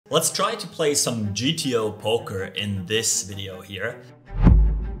Let's try to play some GTO poker in this video here.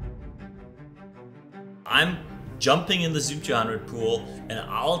 I'm jumping in the Zoom 200 pool and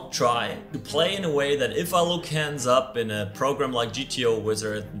I'll try to play in a way that if I look hands up in a program like GTO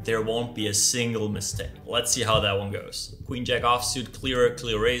Wizard, there won't be a single mistake. Let's see how that one goes. Queen Jack offsuit,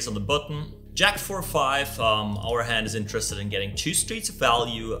 clear raise on the button. Jack 4-5, our hand is interested in getting 2 streets of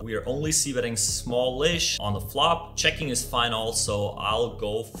value. We are only c-betting smallish on the flop. Checking is fine also. I'll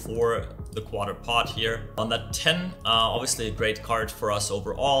go for the quarter pot here. On that 10, obviously a great card for us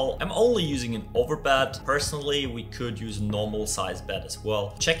overall. I'm only using an overbet. Personally, we could use a normal size bet as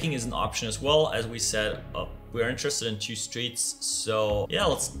well. Checking is an option as well. As we said, we're interested in 2 streets. So yeah,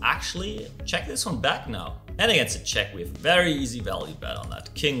 let's actually check this one back now. And against a check, we have a very easy value bet on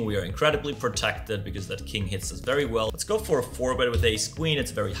that king. We are incredibly protected because that king hits us very well. Let's go for a 4-bet with ace queen.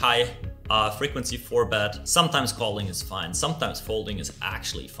 It's very high frequency 4-bet. Sometimes calling is fine. Sometimes folding is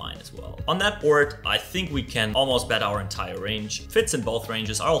actually fine as well. On that board, I think we can almost bet our entire range. Fits in both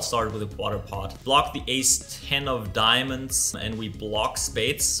ranges. I'll start with a quarter pot. Block the ace 10 of diamonds and we block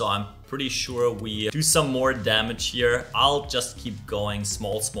spades. So I'm pretty sure we do some more damage here. I'll just keep going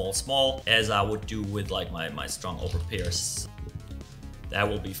small, as I would do with like my strong overpairs. That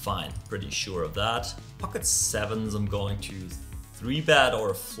will be fine, pretty sure of that. Pocket sevens, I'm going to 3-bet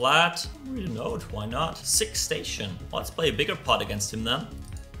or flat. I don't really know it, why not? 6 station. Let's play a bigger pot against him then.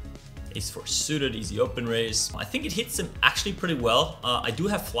 Ace 4 suited, easy open raise. I think it hits him actually pretty well. I do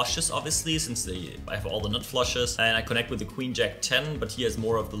have flushes, obviously, since I have all the nut flushes. And I connect with the Queen Jack 10, but he has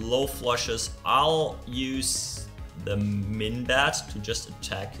more of the low flushes. I'll use the min bet to just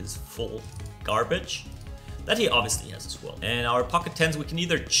attack his full garbage. That he obviously has as well. And our pocket 10s, we can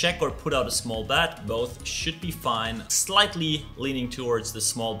either check or put out a small bet. Both should be fine. Slightly leaning towards the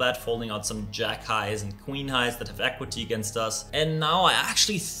small bet, folding out some jack highs and queen highs that have equity against us. And now I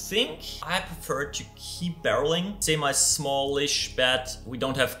actually think I prefer to keep barreling. Say my smallish bet, we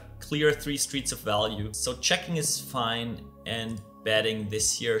don't have clear 3 streets of value. So checking is fine and betting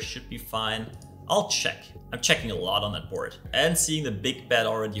this here should be fine. I'll check. I'm checking a lot on that board. And seeing the big bet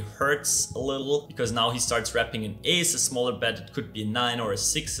already hurts a little because now he starts wrapping an ace, a smaller bet. It could be a 9 or a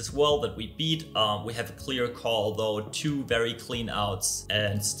 6 as well that we beat. We have a clear call though, 2 very clean outs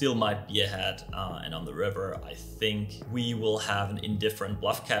and still might be ahead. And on the river, I think we will have an indifferent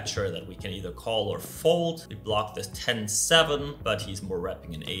bluff catcher that we can either call or fold. We block the 10-7, but he's more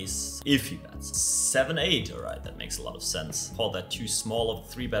wrapping an ace if he bets. 7-8, all right, that makes a lot of sense. Call that too small of a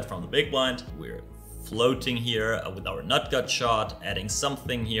 3-bet from the big blind. We're floating here with our nut gut shot, adding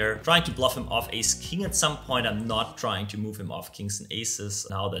something here, trying to bluff him off ace king at some point. I'm not trying to move him off kings and aces.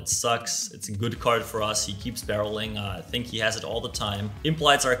 Now that sucks. It's a good card for us. He keeps barreling. I think he has it all the time.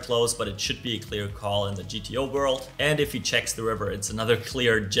 Implieds are close, but it should be a clear call in the GTO world. And if he checks the river, it's another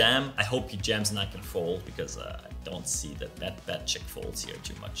clear jam. I hope he jams and I can fold because I don't see that bet check folds here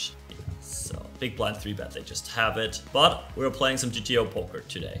too much. So big blind 3-bet, they just have it. But we're playing some GTO poker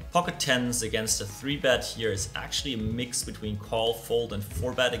today. Pocket 10s against a 3-bet here is actually a mix between call, fold, and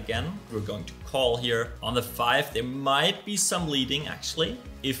 4-bet again. We're going to call here. On the 5, there might be some leading actually.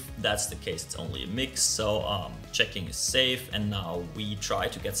 If that's the case, it's only a mix. So checking is safe. And now we try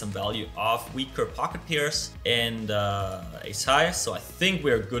to get some value off weaker pocket pairs and ace high. So I think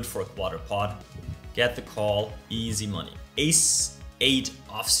we're good for a quarter pot. Get the call, easy money. Ace 8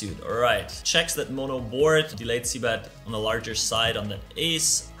 offsuit, all right. Checks that mono board, delayed c-bet on the larger side on that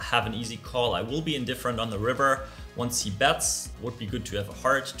ace. Have an easy call. I will be indifferent on the river. Once he bets, would be good to have a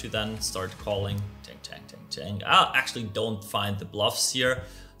heart to then start calling. Tang. I actually don't find the bluffs here.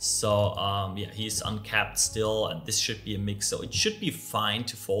 So yeah, he's uncapped still and this should be a mix. So it should be fine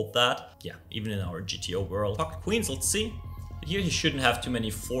to fold that. Yeah, even in our GTO world. Pocket queens, let's see. Here he shouldn't have too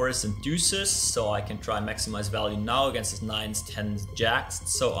many 4s and deuces, so I can try and maximize value now against his 9s, 10s, jacks, and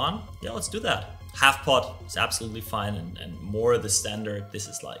so on. Yeah, let's do that. Half pot is absolutely fine and more the standard. This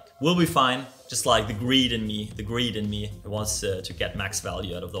is like, will be fine. Just like the greed in me wants to get max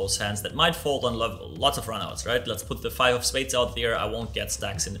value out of those hands that might fold on lots of runouts, right? Let's put the 5 of spades out there. I won't get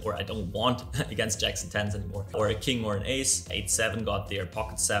stacks in, or I don't want against jacks and 10s anymore. Or a king or an ace. 8-7 got there,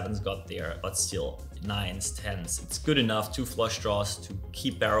 pocket 7s got there, but still 9s, 10s. It's good enough, 2 flush draws to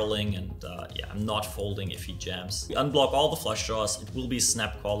keep barreling and yeah, I'm not folding if he jams. We unblock all the flush draws. It will be a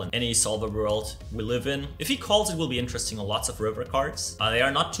snap call in any solver world we live in. If he calls, it will be interesting on lots of river cards. There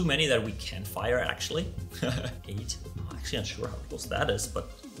are not too many that we can fire actually. 8. I'm actually not sure how close that is, but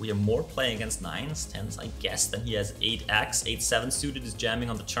we are more playing against 9s, 10s, I guess, than he has 8x. 8-7 suited is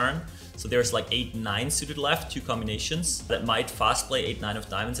jamming on the turn. So there's like 8-9 suited left, 2 combinations that might fast play 8-9 of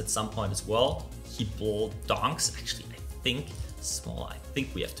diamonds at some point as well. He bull donks. Actually, I think Small, I think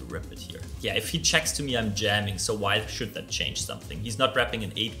we have to rip it here. Yeah, if he checks to me, I'm jamming, so why should that change something? He's not wrapping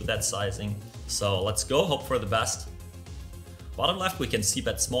an 8 with that sizing. So let's go, hope for the best. Bottom left, we can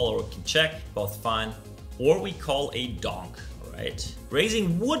c-bet small or we can check, both fine. Or we call a donk, alright.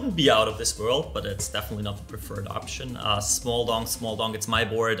 Raising wouldn't be out of this world, but it's definitely not the preferred option. Small donk, it's my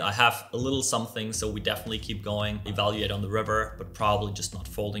board. I have a little something, so we definitely keep going. Evaluate on the river, but probably just not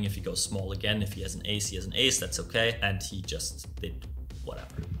folding if he goes small again. If he has an ace, he has an ace, that's okay. And he just did whatever.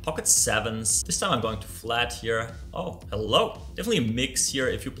 Pocket sevens. This time I'm going to flat here. Oh, hello. Definitely a mix here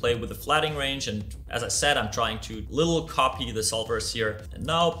if you play with a flatting range. And as I said, I'm trying to little copy the solvers here. And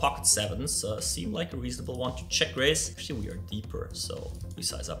now pocket sevens seem like a reasonable one to check raise. Actually, we are deeper, so we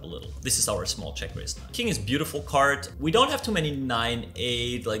size up a little. This is our small check raise now. King is beautiful card. We don't have too many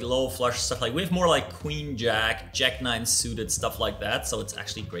 9-8, like low flush stuff. Like we have more like queen jack, jack 9 suited, stuff like that. So it's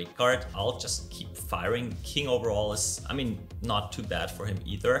actually a great card. I'll just keep firing. King overall is, I mean, not too bad for him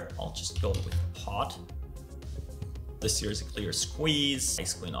either. I'll just go with pot. This here is a clear squeeze.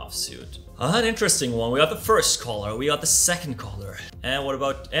 Ace queen offsuit. An interesting one. We got the first caller, we got the second caller. And what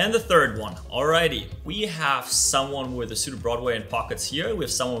about, and the third one. Alrighty. We have someone with a suited Broadway and pockets here. We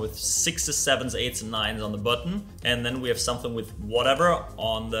have someone with 6s, 7s, 8s, and 9s on the button. And then we have something with whatever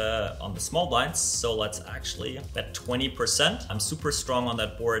on the small blinds. So let's actually bet 20%. I'm super strong on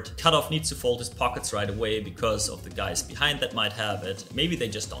that board. Cutoff needs to fold his pockets right away because of the guys behind that might have it. Maybe they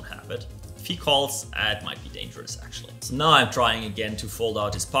just don't have it. If he calls, it might be dangerous actually. So now I'm trying again to fold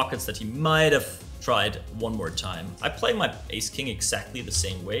out his pockets that he might have tried one more time. I play my ace king exactly the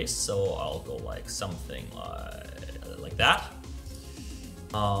same way, so I'll go like something like that.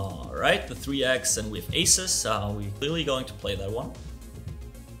 Alright, the 3x, and we have aces. We're clearly going to play that one.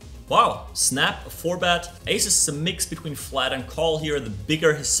 Wow, snap, a 4-bet. Ace is a mix between flat and call here. The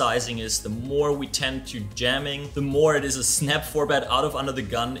bigger his sizing is, the more we tend to jamming. The more it is a snap 4-bet out of under the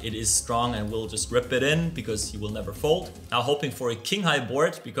gun, it is strong and we'll just rip it in because he will never fold. Now hoping for a king high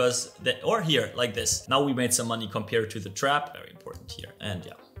board because, or here, like this. Now we made some money compared to the trap. Very important here. And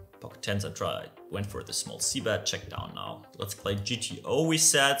yeah, pocket 10s I tried. Went for the small c-bet, check down now. Let's play GTO we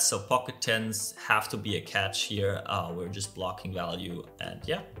said, so pocket 10s have to be a catch here. We're just blocking value and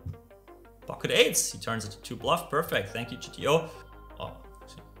yeah. Pocket 8s, he turns it to 2 bluff, perfect, thank you GTO. Oh,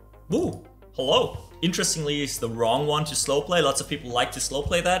 ooh, hello. Interestingly, it's the wrong one to slow play. Lots of people like to slow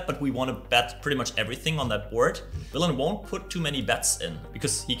play that, but we want to bet pretty much everything on that board. Villain won't put too many bets in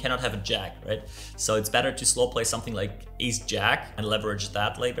because he cannot have a jack, right? So it's better to slow play something like ace jack and leverage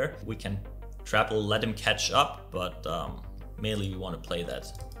that later. We can trap, let him catch up, but mainly we want to play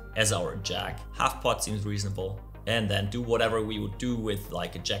that as our jack. Half pot seems reasonable. And then do whatever we would do with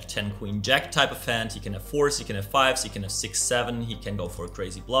like a jack 10 queen jack type of hand. He can have 4s, he can have 5s, he can have 6, 7, he can go for a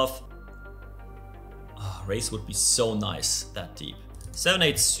crazy bluff. Raise would be so nice that deep.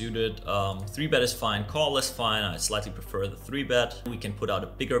 7-8 suited, 3-bet is fine, call is fine. I slightly prefer the 3-bet. We can put out a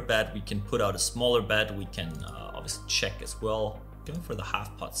bigger bet, we can put out a smaller bet, we can obviously check as well. Going for the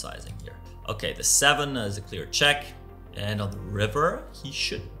half pot sizing here. Okay, the 7 is a clear check. And on the river, he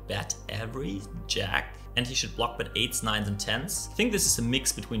should bet every jack. And he should block bet 8s, 9s, and 10s. I think this is a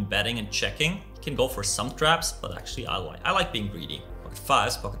mix between betting and checking. He can go for some traps, but actually I like being greedy. Pocket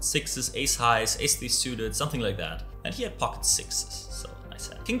 5s, pocket 6s, ace highs, ace 3 suited, something like that. And he had pocket 6s, so nice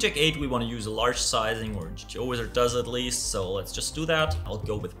hand. King jack 8, we want to use a large sizing, or GTO wizard does at least, so let's just do that. I'll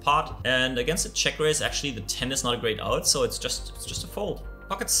go with pot. And against a check raise, actually the 10 is not a great out, so it's just a fold.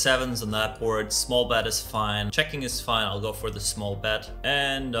 Pocket 7s on that board, small bet is fine, checking is fine, I'll go for the small bet,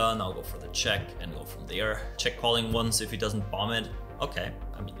 and now I'll go for the check and go from there. Check calling once if he doesn't bomb it. Okay,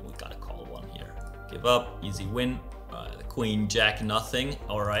 I mean, we gotta call one here. Give up, easy win. The queen, jack, nothing,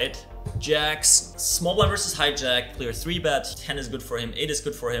 alright. Jacks, small blind versus hijack, clear 3-bet, 10 is good for him, 8 is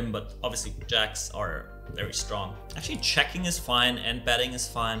good for him, but obviously jacks are very strong. Actually, checking is fine and betting is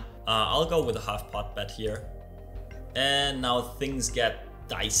fine. I'll go with a half pot bet here. And now things get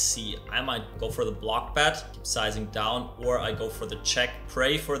dicey. I might go for the block bet, keep sizing down, or I go for the check,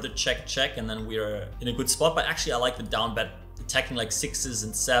 pray for the check, and then we're in a good spot. But actually I like the down bet, attacking like 6s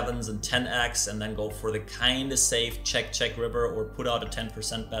and 7s and 10x, and then go for the kind of safe check river, or put out a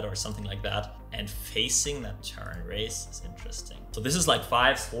 10% bet or something like that. And facing that turn raise is interesting. So this is like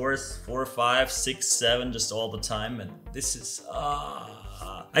 5s, 4s, 4, 5, 6, 7, just all the time, and this is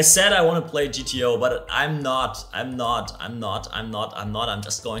I said I want to play GTO, but I'm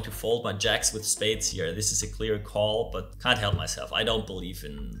just going to fold my jacks with spades here. This is a clear call, but can't help myself. I don't believe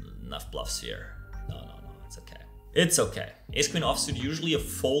in enough bluffs here. No, it's okay. It's okay. Ace queen offsuit, usually a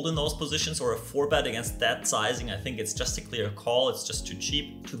fold in those positions, or a 4-bet against that sizing. I think it's just a clear call. It's just too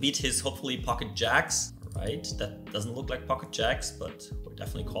cheap to beat his hopefully pocket jacks. right? That doesn't look like pocket jacks, but we're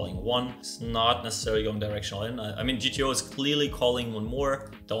definitely calling one. It's not necessarily going directional in. I mean, GTO is clearly calling one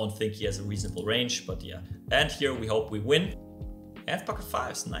more. Don't think he has a reasonable range, but yeah. And here we hope we win. And pocket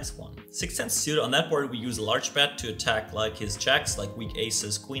fives, nice one. 6-10 suited. On that board we use a large bet to attack like his jacks, like weak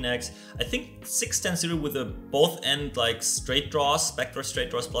aces, queen X. I think 6-10 suited with a both end like straight draws, backdoor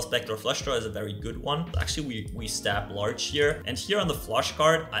straight draws plus backdoor flush draw is a very good one. Actually we stab large here. And here on the flush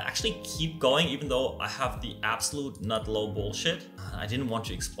card, I actually keep going even though I have the absolute nut low bullshit. I didn't want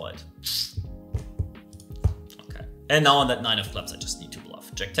to exploit. Okay. And now on that 9 of clubs, I just need to bluff.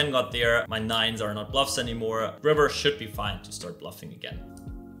 Jack 10 got there, my 9s are not bluffs anymore. River should be fine to start bluffing again.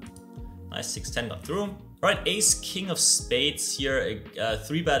 Nice, 6-10 got through. All right, ace king of spades here,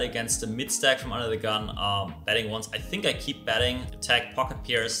 3-bet against the mid stack from under the gun. Betting once, I think I keep betting. Attack pocket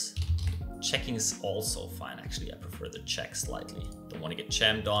pairs. Checking is also fine, actually I prefer the check slightly. Don't want to get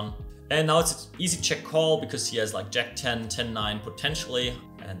jammed on. And now it's an easy check call because he has like Jack 10, 10-9 potentially.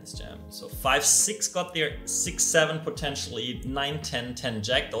 And this jam. So 5-6 got there, 6-7 potentially, 9-10,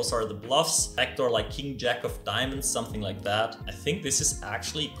 10-jack. Those are the bluffs. Backdoor like king jack of diamonds, something like that. I think this is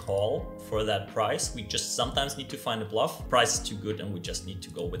actually call for that price. We just sometimes need to find a bluff. Price is too good and we just need to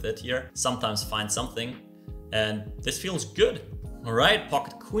go with it here. Sometimes find something. And this feels good. All right,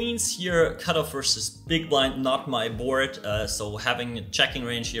 pocket queens here, cutoff versus big blind, not my board. So having a checking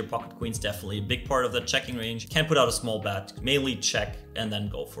range here, pocket queens definitely a big part of the checking range. Can't put out a small bet, mainly check and then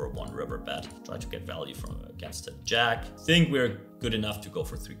go for a 1 river bet. Try to get value from against a jack. Think we're good enough to go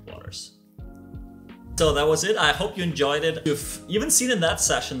for 3/4. So that was it. I hope you enjoyed it. You've even seen in that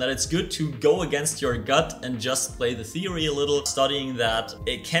session that it's good to go against your gut and just play the theory a little. Studying that,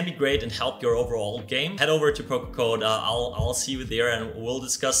 it can be great and help your overall game. Head over to Pokercode. I'll see you there and we'll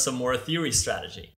discuss some more theory strategy.